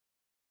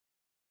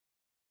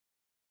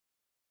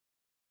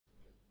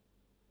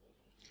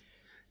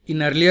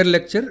in earlier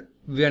lecture,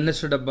 we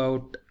understood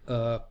about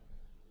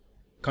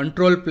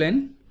control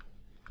plane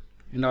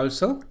and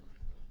also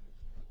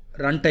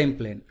runtime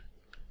plane.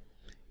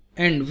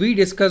 And we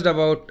discussed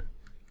about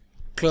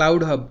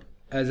Cloud Hub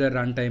as a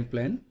runtime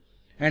plane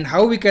and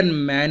how we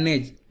can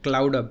manage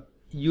Cloud Hub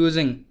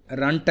using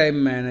runtime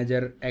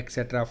manager,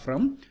 etc.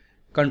 from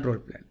control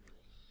plane.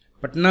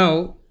 But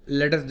now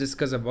let us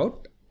discuss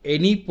about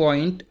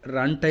Anypoint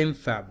Runtime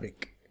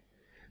Fabric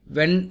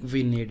when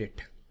we need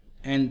it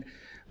and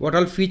what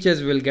all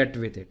features we'll get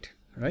with it,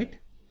 right?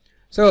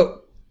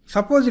 So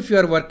suppose if you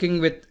are working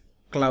with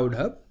Cloud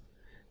Hub,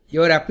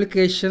 your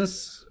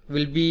applications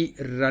will be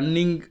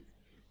running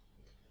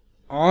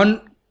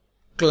on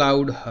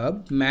Cloud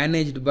Hub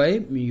managed by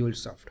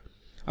Mulesoft.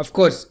 Of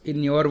course,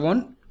 in your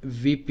own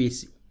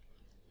VPC.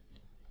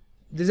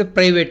 This is a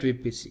private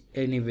VPC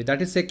anyway,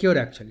 that is secure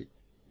actually.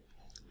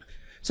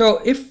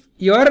 So if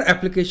your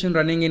application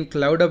running in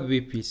Cloud Hub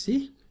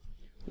VPC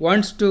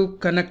wants to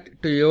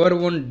connect to your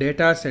own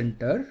data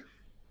center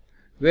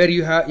where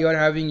you are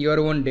having your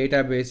own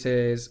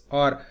databases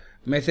or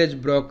message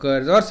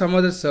brokers or some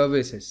other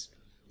services,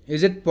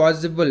 is it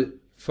possible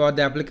for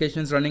the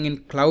applications running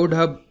in Cloud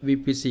Hub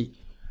VPC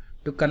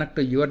to connect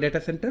to your data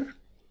center?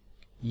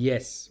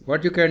 Yes.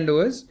 What you can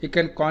do is you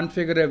can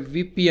configure a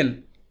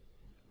VPN,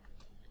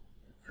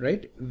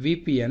 right?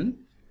 VPN,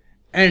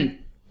 and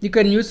you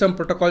can use some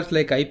protocols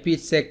like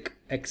IPsec,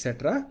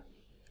 etc.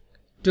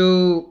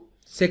 to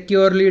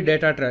securely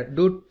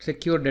do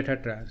secure data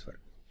transfer,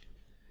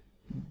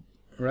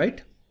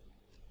 right?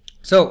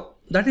 So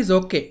that is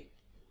okay.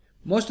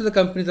 Most of the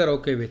companies are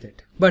okay with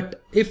it.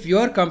 But if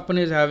your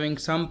company is having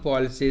some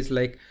policies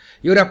like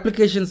your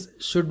applications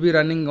should be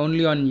running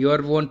only on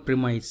your own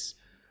premise,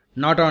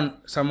 not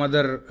on some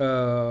other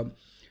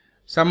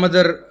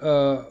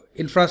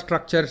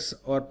infrastructures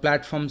or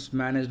platforms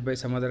managed by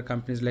some other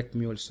companies like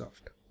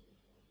Mulesoft,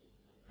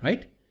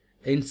 right?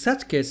 In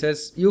such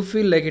cases, you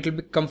feel like it will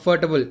be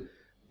comfortable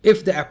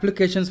if the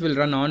applications will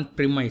run on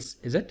premise,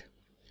 is it?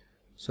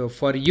 So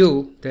for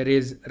you, there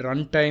is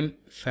Runtime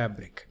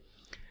Fabric.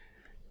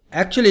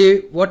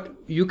 Actually, what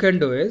you can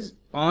do is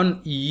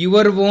on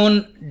your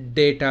own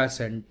data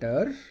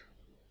center,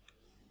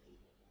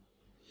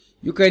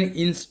 you can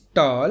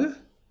install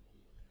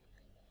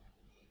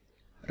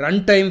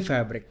Runtime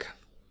Fabric.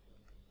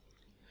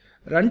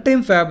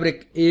 Runtime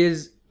Fabric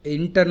is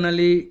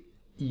internally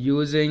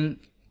using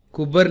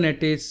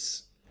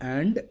Kubernetes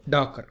and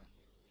Docker.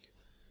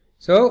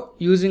 So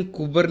using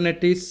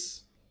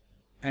Kubernetes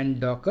and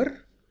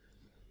Docker,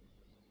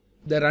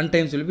 the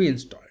runtimes will be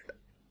installed.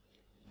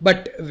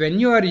 But when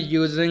you are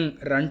using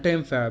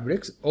runtime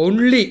fabrics,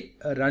 only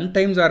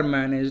runtimes are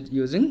managed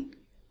using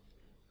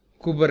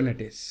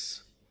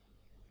Kubernetes.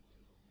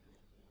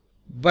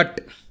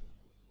 But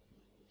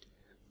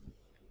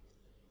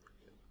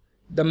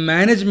the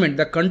management,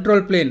 the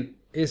control plane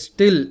is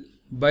still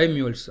by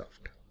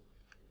Mulesoft.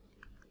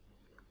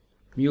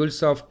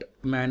 Mulesoft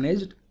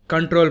managed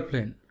control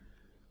plane.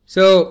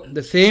 So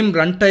the same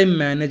runtime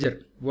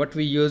manager, what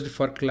we used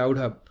for Cloud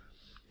Hub,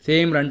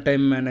 same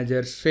runtime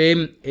manager,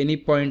 same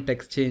Anypoint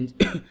Exchange,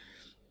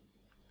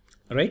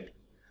 right?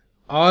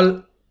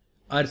 All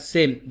are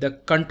same. The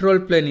control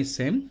plane is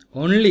same.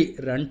 Only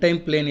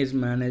runtime plane is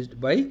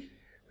managed by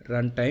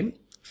Runtime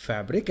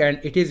Fabric and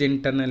it is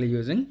internally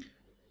using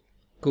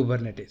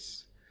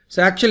Kubernetes.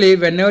 So actually,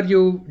 whenever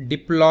you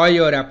deploy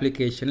your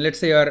application, let's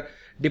say you are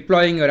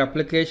deploying your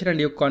application and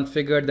you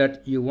configure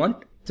that you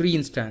want 3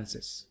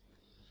 instances.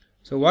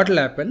 So what will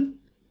happen?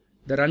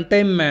 The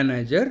runtime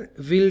manager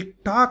will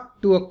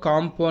talk to a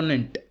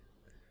component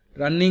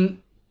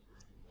running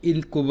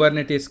in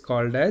Kubernetes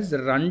called as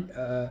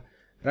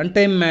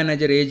runtime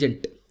manager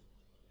agent.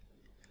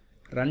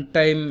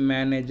 Runtime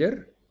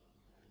manager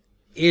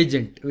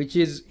agent, which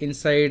is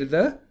inside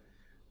the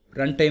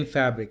runtime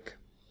fabric.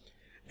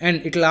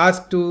 And it will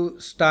ask to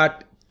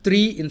start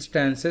 3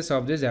 instances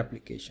of this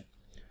application.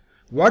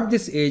 What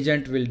this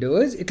agent will do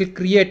is it will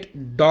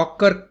create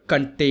Docker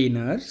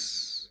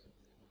containers.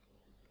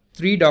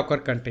 3 Docker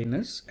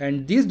containers,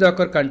 and these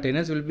Docker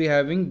containers will be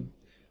having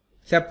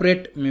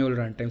separate Mule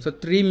runtime. So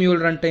 3 Mule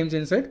runtimes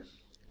inside,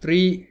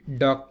 3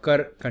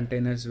 Docker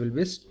containers will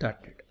be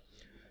started,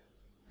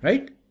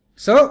 right?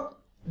 So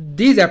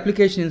these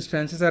application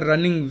instances are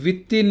running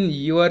within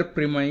your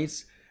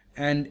premise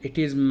and it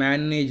is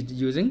managed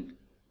using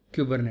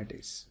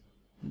Kubernetes.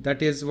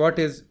 That is what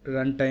is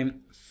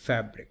Runtime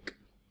Fabric.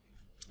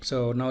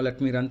 So now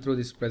let me run through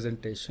this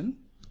presentation.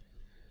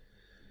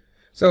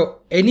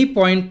 So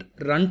Anypoint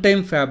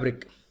Runtime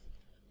Fabric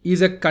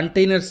is a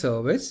container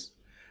service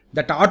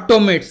that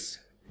automates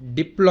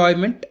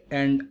deployment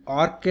and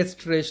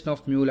orchestration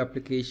of Mule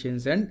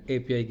applications and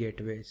API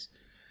gateways.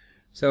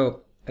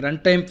 So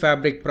Runtime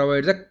Fabric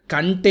provides a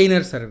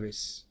container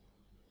service.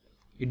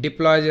 It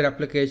deploys your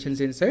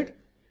applications inside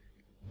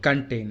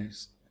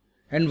containers.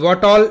 And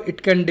what all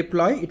it can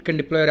deploy? It can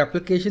deploy your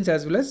applications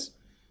as well as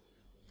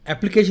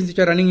applications which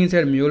are running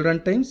inside Mule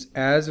runtimes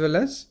as well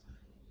as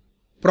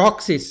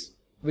proxies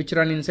which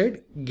run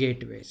inside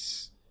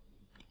gateways,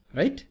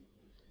 right?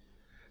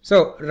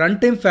 So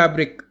runtime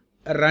fabric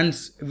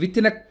runs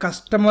within a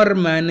customer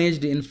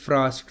managed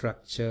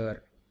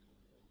infrastructure.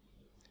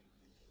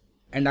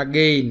 And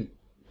again,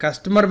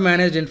 customer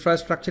managed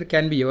infrastructure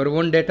can be your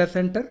own data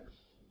center,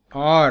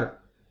 or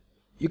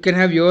you can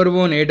have your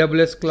own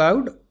AWS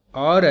cloud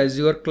or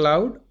Azure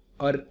cloud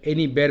or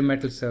any bare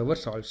metal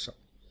servers also.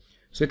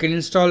 So you can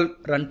install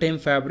runtime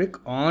fabric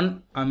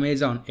on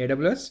Amazon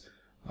AWS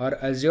or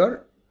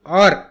Azure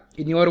or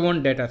in your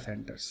own data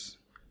centers.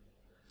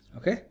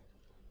 Okay.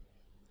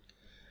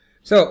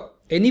 So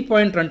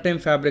Anypoint Runtime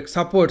Fabric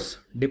supports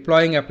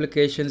deploying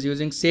applications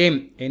using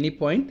same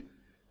Anypoint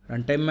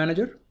Runtime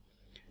Manager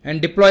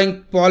and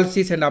deploying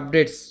policies and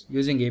updates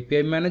using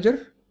API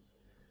Manager,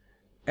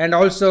 and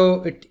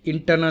also it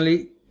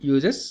internally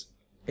uses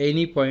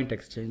Anypoint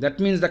Exchange. That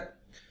means the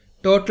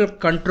total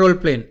control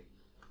plane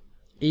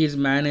is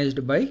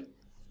managed by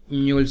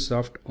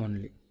Mulesoft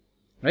only,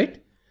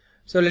 right?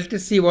 So let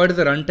us see what is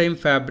the Runtime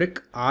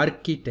Fabric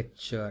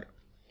architecture.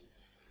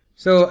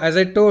 So as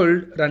I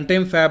told,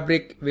 Runtime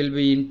Fabric will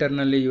be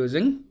internally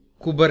using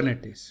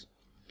Kubernetes.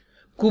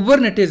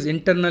 Kubernetes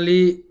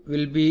internally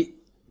will be,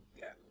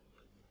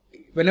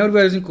 whenever we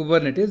are using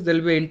Kubernetes, there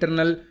will be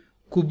internal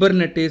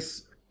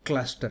Kubernetes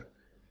cluster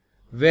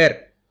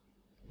where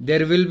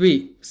there will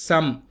be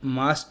some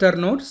master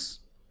nodes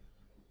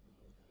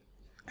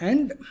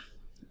and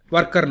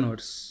worker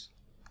nodes,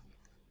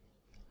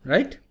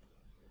 right?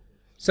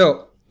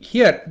 So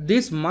here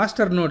these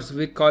master nodes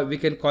we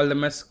can call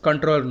them as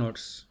control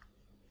nodes,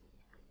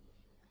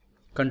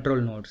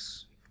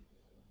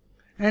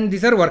 and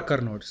these are worker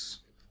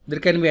nodes. There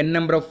can be n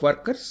number of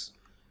workers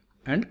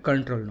and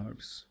control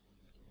nodes.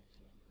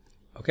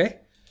 Okay.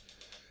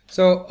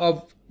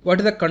 So what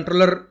is the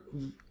controller?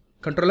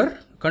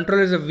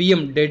 Controller is a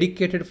VM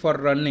dedicated for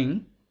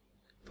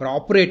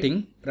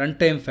operating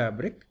runtime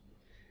fabric.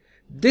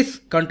 This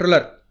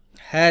controller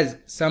has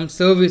some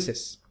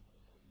services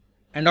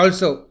and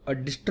also a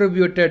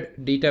distributed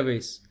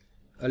database,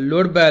 a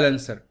load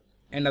balancer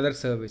and other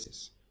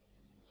services,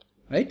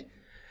 right?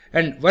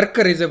 And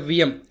worker is a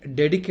VM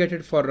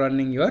dedicated for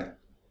running your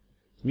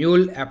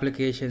Mule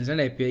applications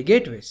and API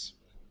gateways.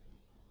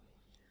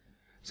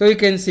 So you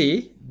can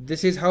see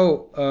this is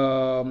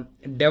how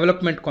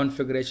development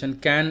configuration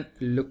can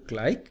look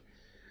like.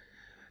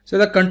 So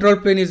the control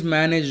plane is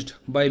managed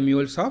by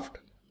Mulesoft.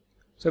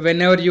 So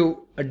whenever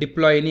you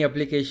deploy any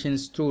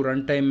applications through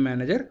Runtime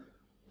Manager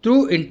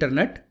through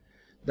internet,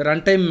 the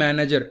Runtime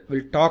Manager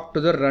will talk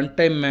to the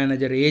Runtime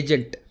Manager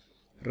agent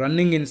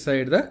running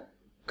inside the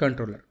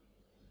controller.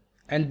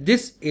 And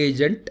this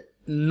agent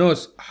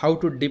knows how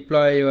to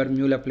deploy your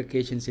Mule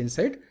applications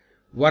inside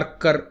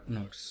worker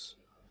nodes,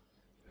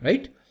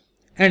 right?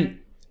 And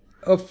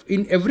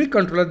in every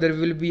controller there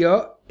will be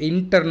a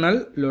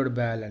internal load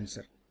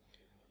balancer.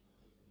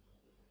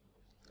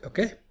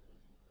 Okay.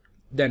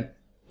 Then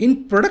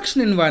in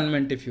production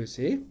environment, if you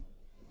say,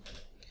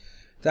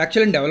 the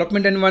actual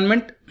development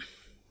environment,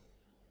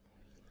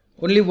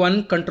 only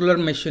one controller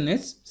machine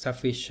is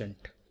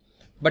sufficient.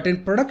 But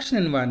in production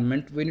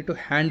environment, we need to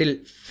handle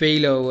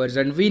failovers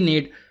and we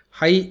need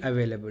high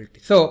availability.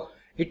 So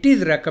it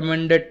is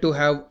recommended to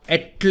have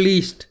at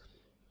least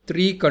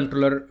 3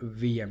 controller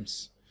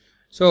VMs.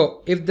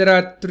 So if there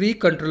are 3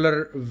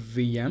 controller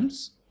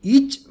VMs,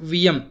 each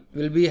VM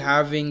will be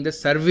having the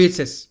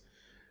services,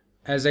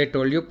 as I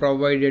told you,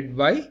 provided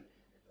by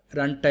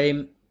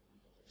Runtime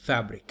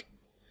Fabric.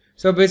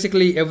 So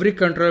basically every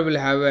controller will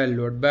have a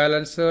load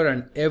balancer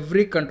and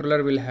every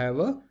controller will have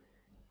a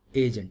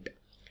agent.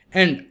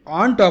 And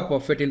on top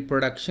of it, in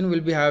production, we'll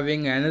be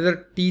having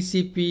another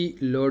TCP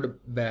load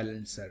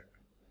balancer.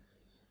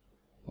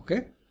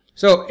 Okay.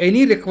 So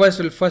any request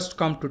will first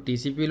come to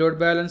TCP load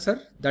balancer,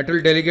 that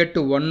will delegate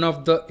to one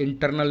of the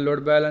internal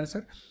load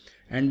balancer,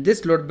 and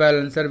this load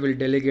balancer will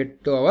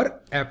delegate to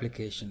our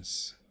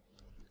applications.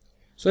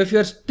 So if you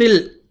are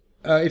still,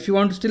 if you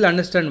want to still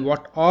understand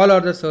what all are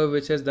the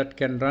services that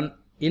can run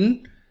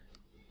in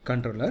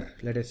controller,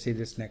 let us see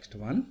this next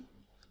one.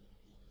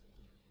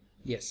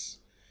 Yes.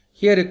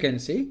 Here you can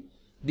see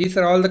these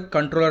are all the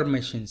controller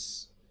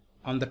machines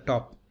on the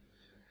top.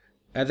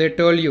 As I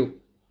told you,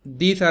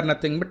 these are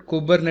nothing but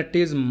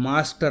Kubernetes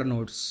master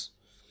nodes,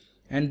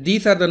 and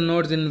these are the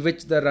nodes in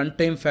which the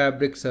Runtime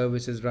Fabric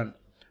services run.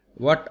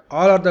 What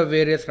all are the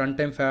various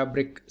Runtime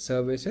Fabric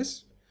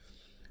services?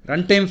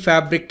 Runtime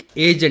Fabric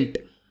agent,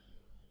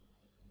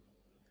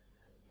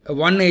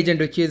 one agent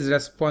which is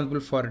responsible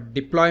for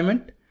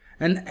deployment,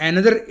 and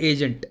another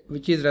agent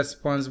which is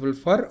responsible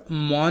for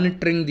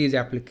monitoring these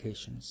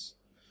applications.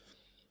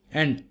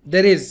 And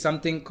there is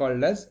something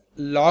called as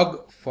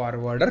log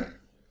forwarder,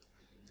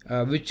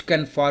 which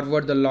can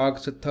forward the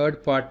logs to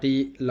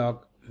third-party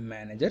log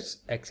managers,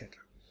 etc.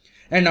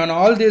 And on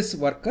all these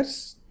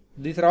workers,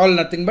 these are all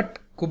nothing but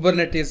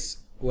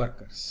Kubernetes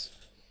workers,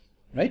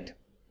 right?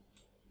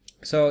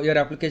 So your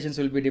applications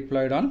will be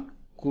deployed on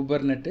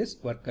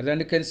Kubernetes workers,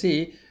 and you can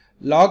see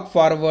log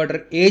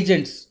forwarder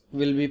agents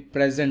will be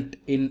present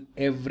in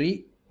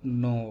every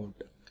node,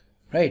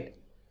 right?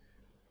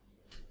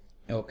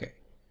 Okay.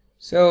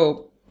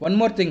 So one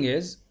more thing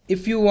is,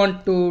 if you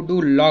want to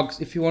do logs,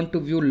 if you want to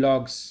view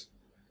logs,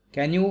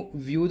 can you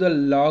view the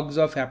logs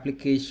of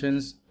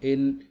applications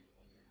in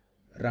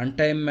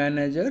Runtime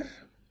Manager?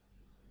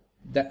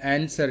 The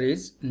answer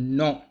is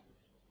no.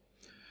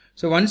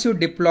 So once you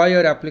deploy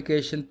your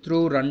application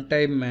through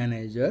Runtime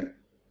Manager,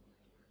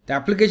 the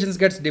applications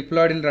gets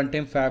deployed in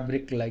Runtime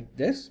Fabric like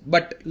this,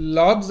 but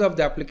logs of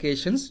the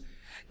applications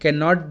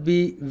cannot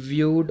be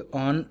viewed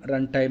on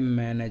Runtime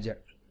Manager,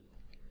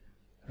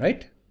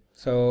 right?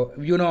 So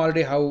you know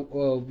already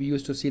how we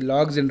used to see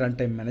logs in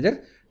Runtime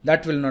Manager.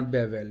 That will not be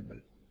available.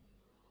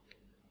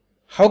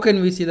 How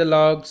can we see the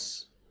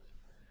logs?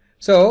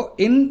 So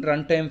in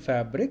Runtime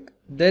Fabric,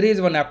 there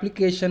is one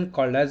application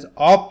called as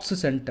Ops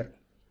Center,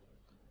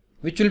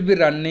 which will be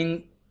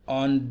running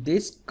on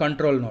these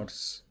control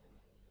nodes.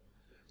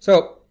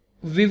 So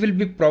we will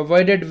be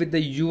provided with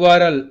the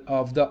URL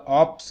of the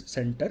Ops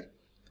Center,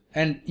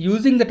 and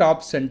using that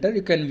Ops Center,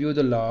 you can view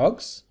the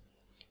logs,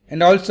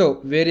 and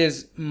also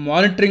various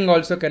monitoring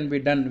also can be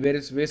done.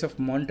 Various ways of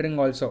monitoring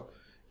also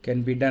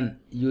can be done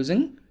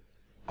using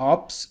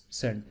Ops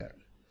Center.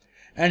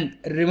 And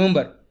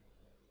remember,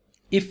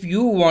 if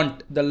you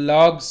want the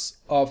logs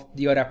of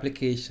your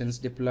applications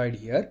deployed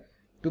here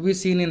to be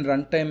seen in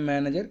Runtime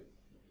Manager,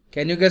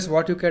 can you guess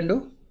what you can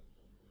do?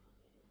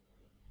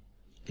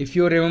 If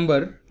you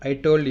remember, I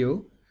told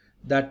you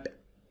that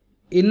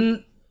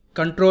in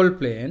control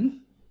plane,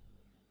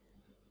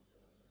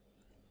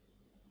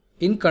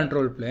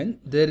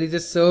 there is a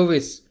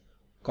service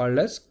called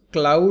as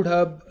Cloud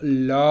Hub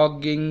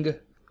Logging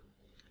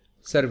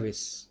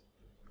Service,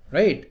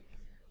 right?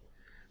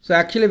 So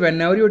actually,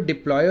 whenever you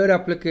deploy your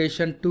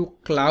application to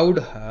Cloud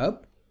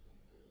Hub,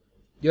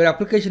 your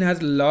application has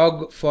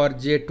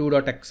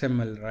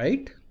log4j2.xml,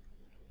 right?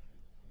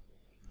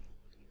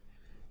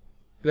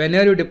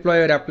 Whenever you deploy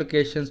your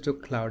applications to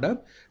Cloud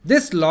Hub,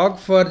 this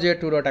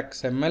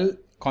log4j2.xml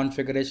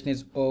configuration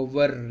is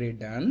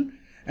overridden,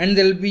 and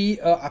there will be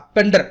a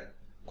appender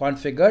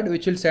configured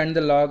which will send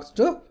the logs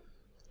to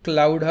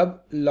Cloud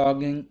Hub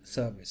Logging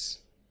Service,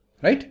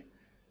 right?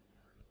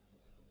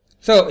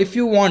 So if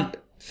you want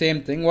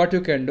same thing, what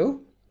you can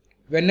do,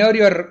 whenever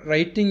you are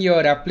writing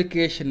your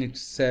application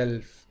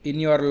itself in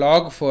your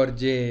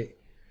log4j,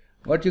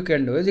 what you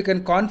can do is you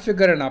can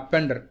configure an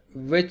appender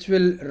which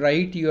will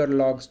write your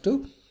logs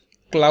to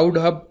Cloud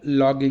Hub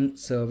Logging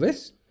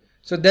Service.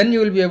 So then you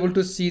will be able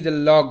to see the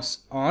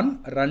logs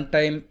on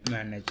Runtime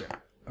Manager.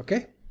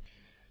 Okay.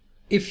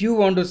 If you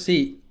want to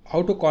see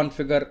how to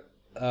configure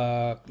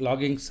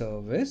logging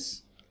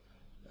service,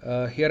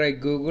 here I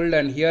googled,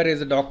 and here is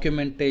a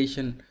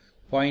documentation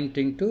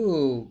pointing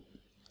to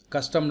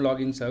custom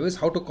logging service,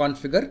 how to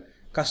configure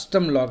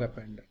custom log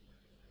appender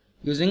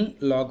using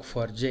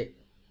log4j.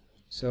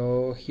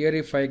 So here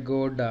if I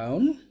go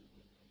down,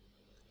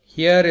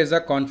 here is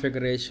a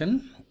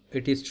configuration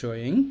it is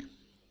showing.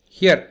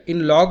 Here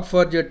in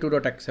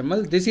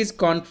log4j2.xml, this is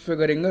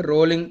configuring a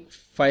rolling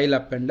file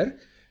appender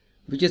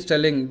which is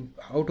telling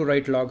how to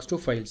write logs to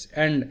files,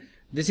 and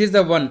this is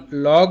the one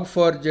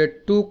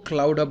log4j2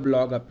 Cloud Hub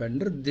log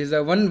appender. This is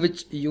the one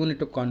which you need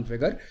to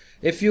configure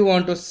if you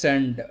want to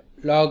send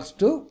logs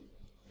to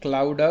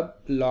Cloud Hub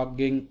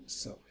Logging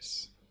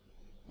Service.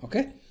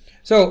 Okay.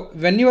 So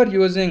when you are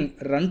using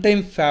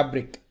Runtime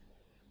Fabric,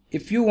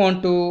 if you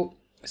want to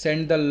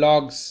send the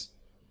logs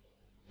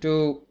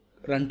to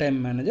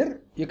Runtime Manager,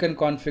 you can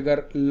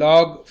configure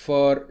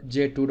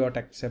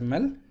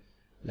log4j2.xml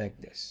like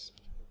this.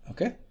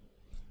 Okay.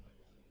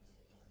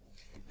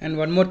 And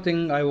one more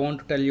thing I want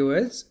to tell you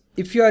is,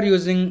 if you are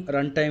using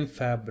Runtime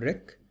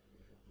Fabric,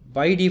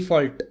 by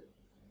default,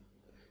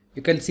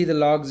 you can see the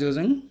logs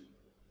using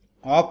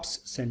Ops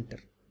Center.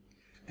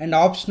 And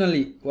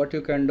optionally, what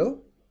you can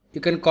do,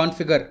 you can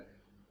configure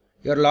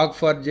your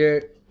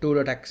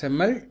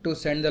log4j2.xml to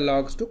send the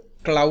logs to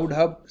Cloud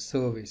Hub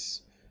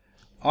Service.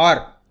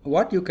 Or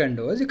what you can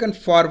do is you can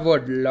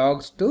forward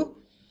logs to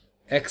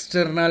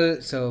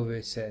external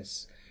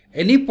services.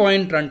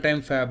 Anypoint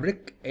Runtime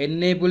Fabric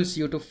enables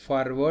you to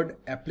forward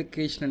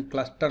application and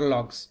cluster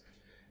logs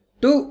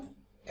to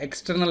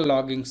external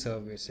logging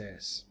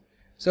services.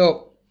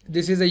 So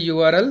this is a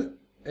URL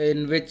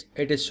in which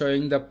it is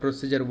showing the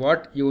procedure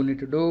what you need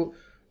to do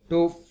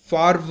to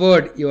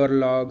forward your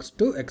logs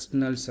to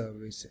external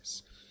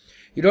services.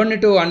 You don't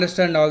need to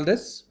understand all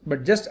this,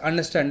 but just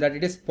understand that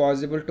it is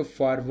possible to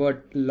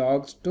forward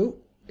logs to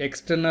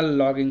external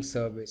logging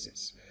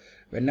services.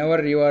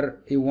 Whenever you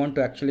want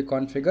to actually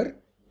configure,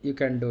 you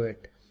can do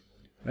it,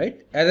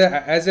 right?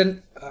 As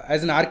an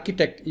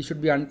architect, you should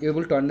be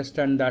able to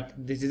understand that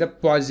this is a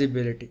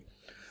possibility.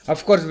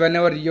 Of course,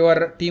 whenever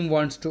your team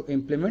wants to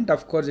implement,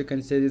 of course, you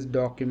can say this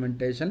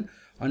documentation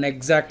on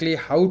exactly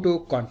how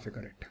to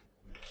configure it.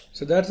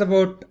 So that's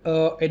about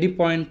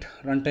Anypoint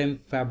Runtime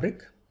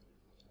Fabric.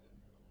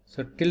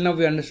 So till now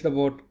we understood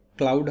about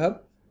Cloud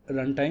Hub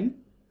Runtime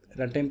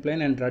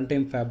Plane, and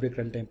Runtime Fabric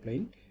Runtime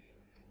Plane.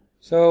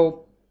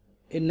 So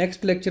in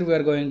next lecture we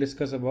are going to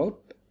discuss about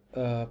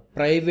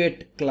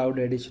private cloud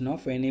edition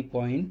of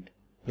Anypoint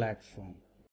platform.